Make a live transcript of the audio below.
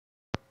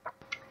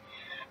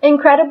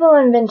Incredible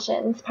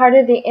Inventions, part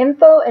of the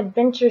Info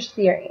Adventure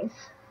series.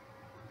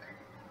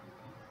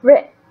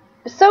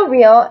 So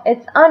real,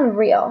 it's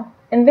unreal.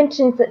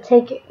 Inventions that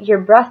take your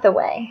breath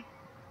away.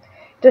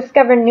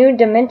 Discover new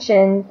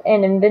dimensions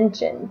and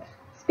inventions.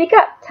 Speak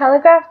up,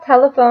 telegraph,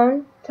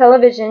 telephone,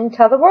 television,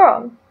 tell the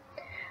world.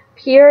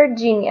 Pure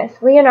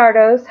genius,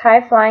 Leonardo's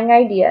high-flying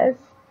ideas.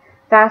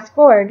 Fast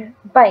forward,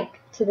 bike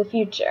to the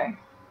future.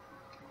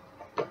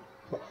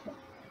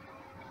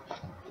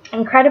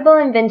 Incredible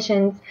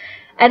Inventions,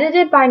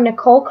 edited by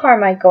Nicole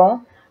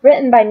Carmichael,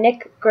 written by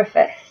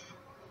Griffiths.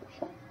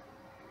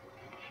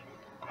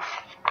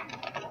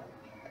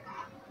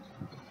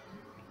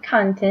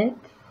 Content.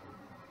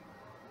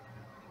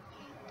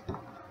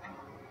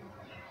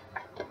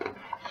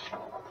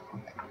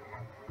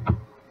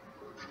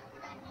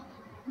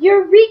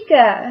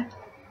 Eureka!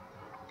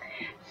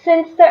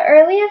 Since the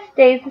earliest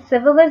days of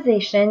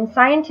civilization,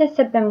 scientists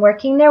have been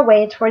working their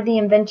way toward the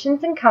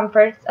inventions and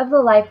comforts of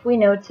the life we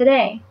know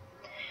today.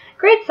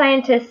 Great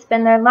scientists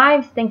spend their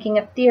lives thinking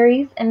up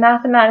theories and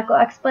mathematical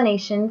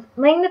explanations,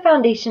 laying the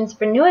foundations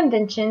for new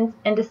inventions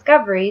and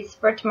discoveries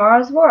for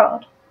tomorrow's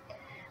world.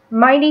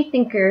 Mighty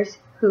thinkers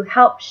who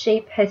help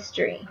shape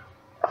history.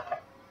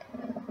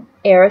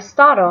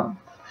 Aristotle.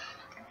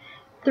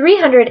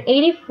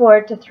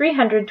 384 to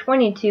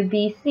 322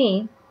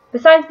 BC.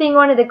 Besides being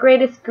one of the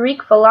greatest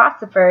Greek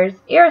philosophers,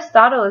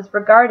 Aristotle is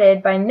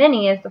regarded by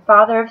many as the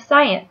father of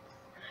science.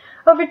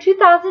 Over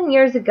 2,000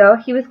 years ago,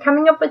 he was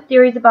coming up with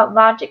theories about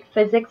logic,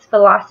 physics,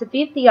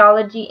 philosophy,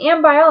 theology,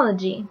 and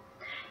biology.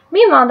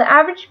 Meanwhile, the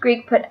average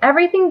Greek put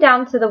everything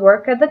down to the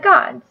work of the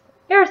gods.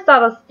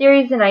 Aristotle's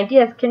theories and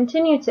ideas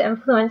continue to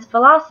influence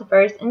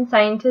philosophers and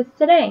scientists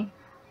today.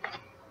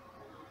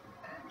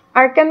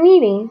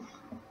 Archimedes.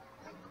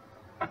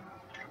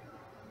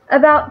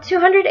 About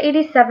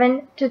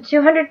 287 to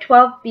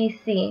 212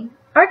 BC,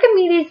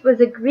 Archimedes was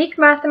a Greek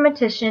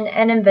mathematician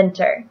and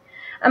inventor.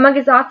 Among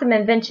his awesome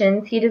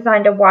inventions, he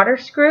designed a water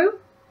screw,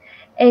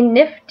 a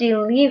nifty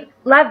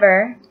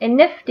lever,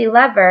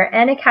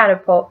 and a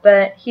catapult,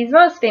 but he's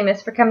most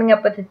famous for coming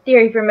up with a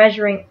theory for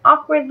measuring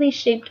awkwardly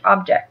shaped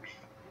objects.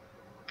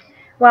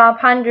 While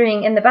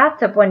pondering in the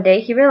bathtub one day,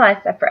 he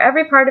realized that for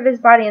every part of his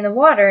body in the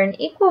water, an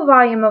equal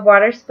volume of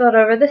water spilled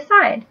over the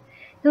side.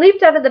 He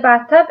leaped out of the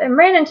bathtub and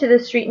ran into the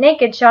street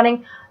naked,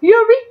 shouting,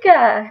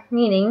 "Eureka!"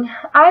 meaning,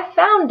 "I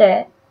found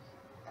it."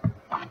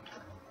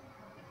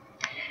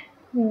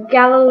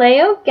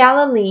 Galileo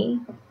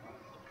Galilei,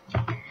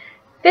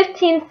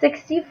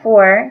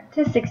 1564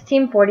 to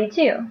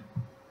 1642.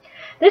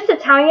 This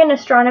Italian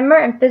astronomer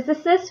and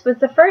physicist was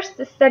the first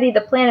to study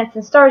the planets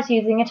and stars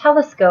using a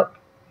telescope.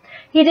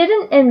 He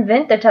didn't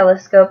invent the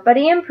telescope, but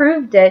he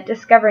improved it,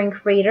 discovering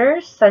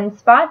craters,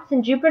 sunspots,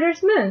 and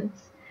Jupiter's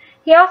moons.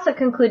 He also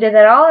concluded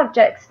that all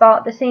objects fall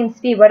at the same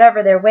speed,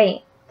 whatever their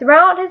weight.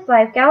 Throughout his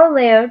life,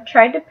 Galileo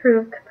tried to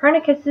prove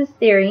Copernicus's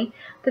theory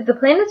that the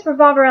planets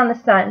revolve around the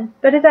sun,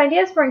 but his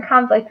ideas were in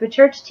conflict with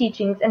church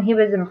teachings, and he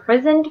was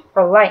imprisoned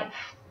for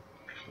life.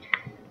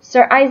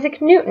 Sir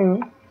Isaac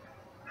Newton,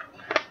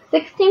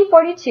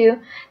 1642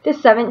 to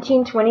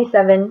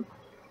 1727.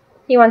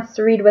 He wants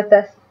to read with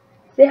us.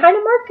 Say hi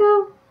to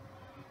Marco.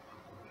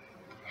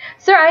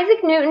 Sir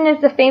Isaac Newton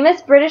is the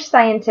famous British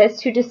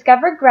scientist who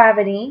discovered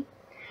gravity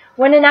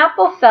when an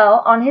apple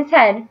fell on his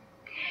head.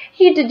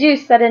 He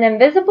deduced that an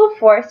invisible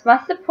force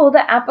must have pulled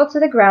the apple to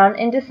the ground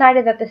and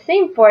decided that the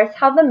same force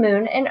held the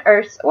moon in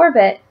Earth's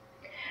orbit.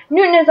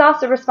 Newton is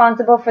also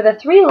responsible for the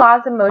 3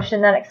 laws of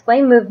motion that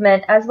explain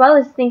movement, as well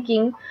as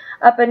thinking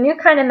up a new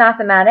kind of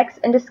mathematics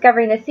and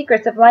discovering the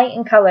secrets of light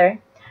and color.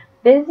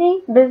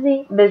 Busy,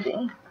 busy,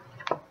 busy.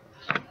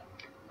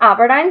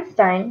 Albert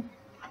Einstein,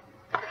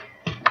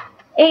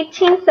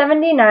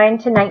 1879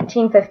 to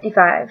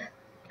 1955.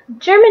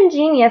 German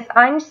genius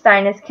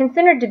Einstein is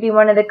considered to be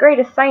one of the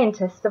greatest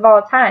scientists of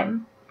all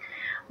time.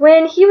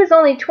 When he was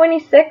only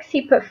 26,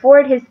 he put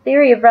forward his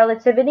theory of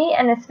relativity,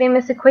 and his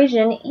famous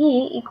equation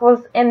E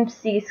equals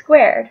mc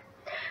squared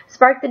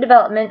sparked the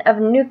development of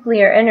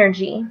nuclear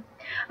energy.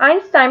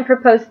 Einstein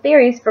proposed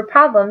theories for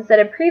problems that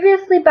had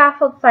previously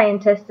baffled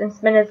scientists and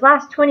spent his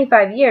last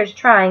 25 years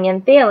trying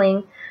and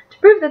failing to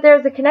prove that there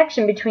is a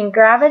connection between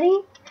gravity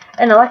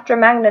and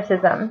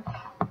electromagnetism.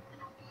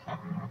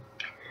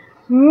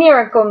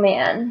 Miracle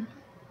Man.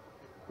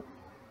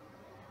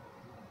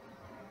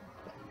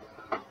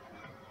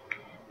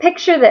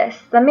 Picture this.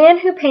 The man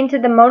who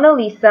painted the Mona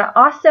Lisa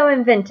also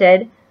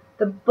invented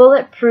the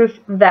bulletproof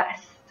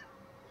vest.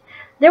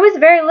 There was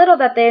very little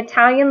that the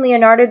Italian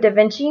Leonardo da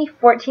Vinci,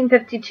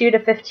 1452 to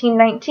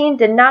 1519,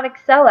 did not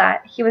excel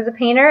at. He was a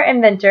painter,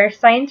 inventor,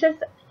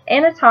 scientist,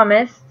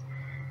 anatomist,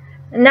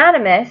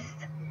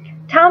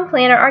 town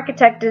planner,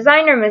 architect,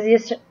 designer,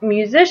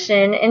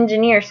 musician,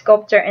 engineer,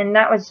 sculptor, and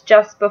that was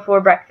just before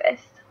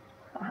breakfast.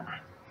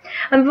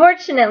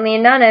 Unfortunately,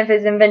 none of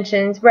his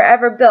inventions were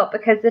ever built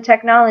because the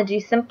technology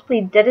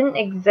simply didn't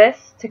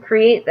exist to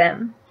create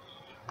them.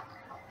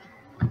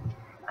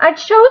 I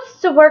chose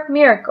to work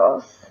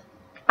miracles.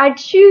 "I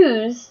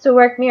choose to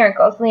work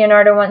miracles,"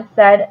 Leonardo once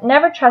said,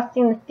 never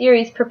trusting the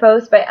theories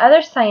proposed by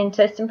other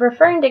scientists and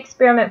preferring to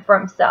experiment for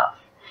himself.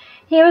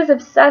 He was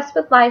obsessed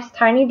with life's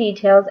tiny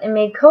details and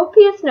made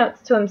copious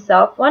notes to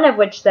himself, one of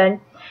which said,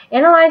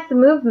 "Analyze the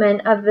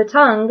movement of the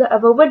tongue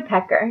of a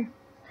woodpecker."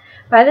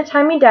 By the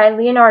time he died,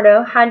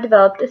 Leonardo had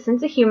developed a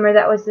sense of humor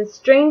that was as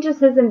strange as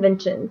his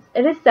inventions.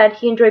 It is said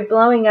he enjoyed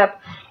blowing up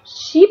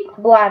sheep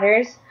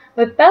bladders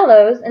with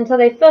bellows until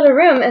they filled a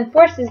room and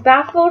forced his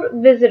baffled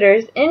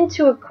visitors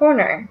into a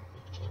corner.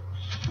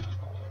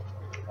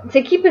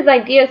 To keep his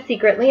ideas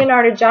secret,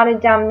 Leonardo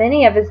jotted down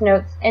many of his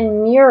notes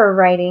in mirror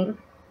writing.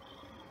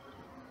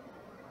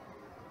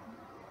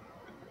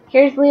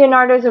 Here's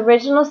Leonardo's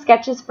original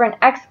sketches for an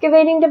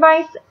excavating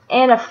device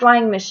and a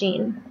flying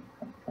machine.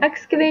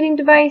 Excavating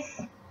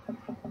device,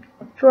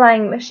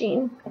 flying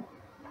machine.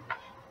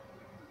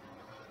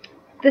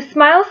 The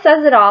smile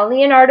says it all.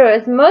 Leonardo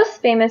is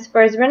most famous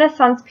for his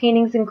Renaissance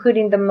paintings,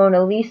 including the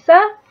Mona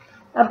Lisa,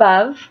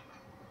 above,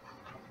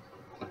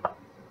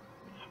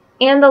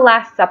 and the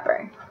Last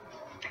Supper.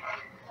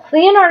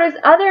 Leonardo's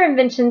other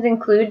inventions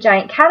include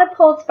giant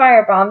catapults,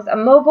 firebombs, a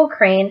mobile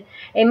crane,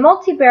 a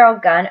multi-barrel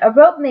gun, a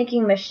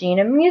rope-making machine,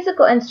 a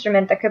musical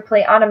instrument that could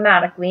play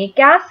automatically,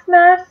 gas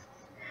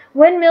masks,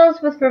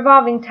 windmills with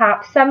revolving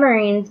tops,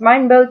 submarines,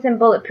 mine boats, and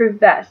bulletproof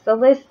vests. The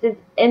list is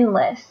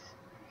endless.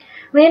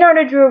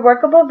 Leonardo drew a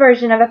workable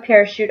version of a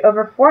parachute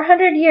over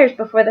 400 years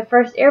before the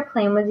first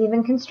airplane was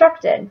even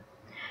constructed.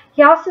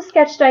 He also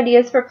sketched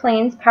ideas for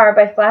planes powered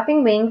by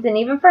flapping wings and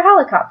even for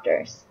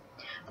helicopters.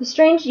 The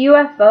strange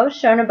UFO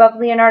shown above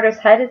Leonardo's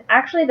head is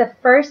actually the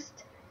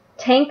first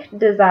tank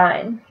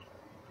design.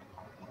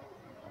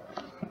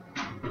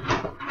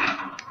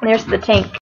 There's the tank.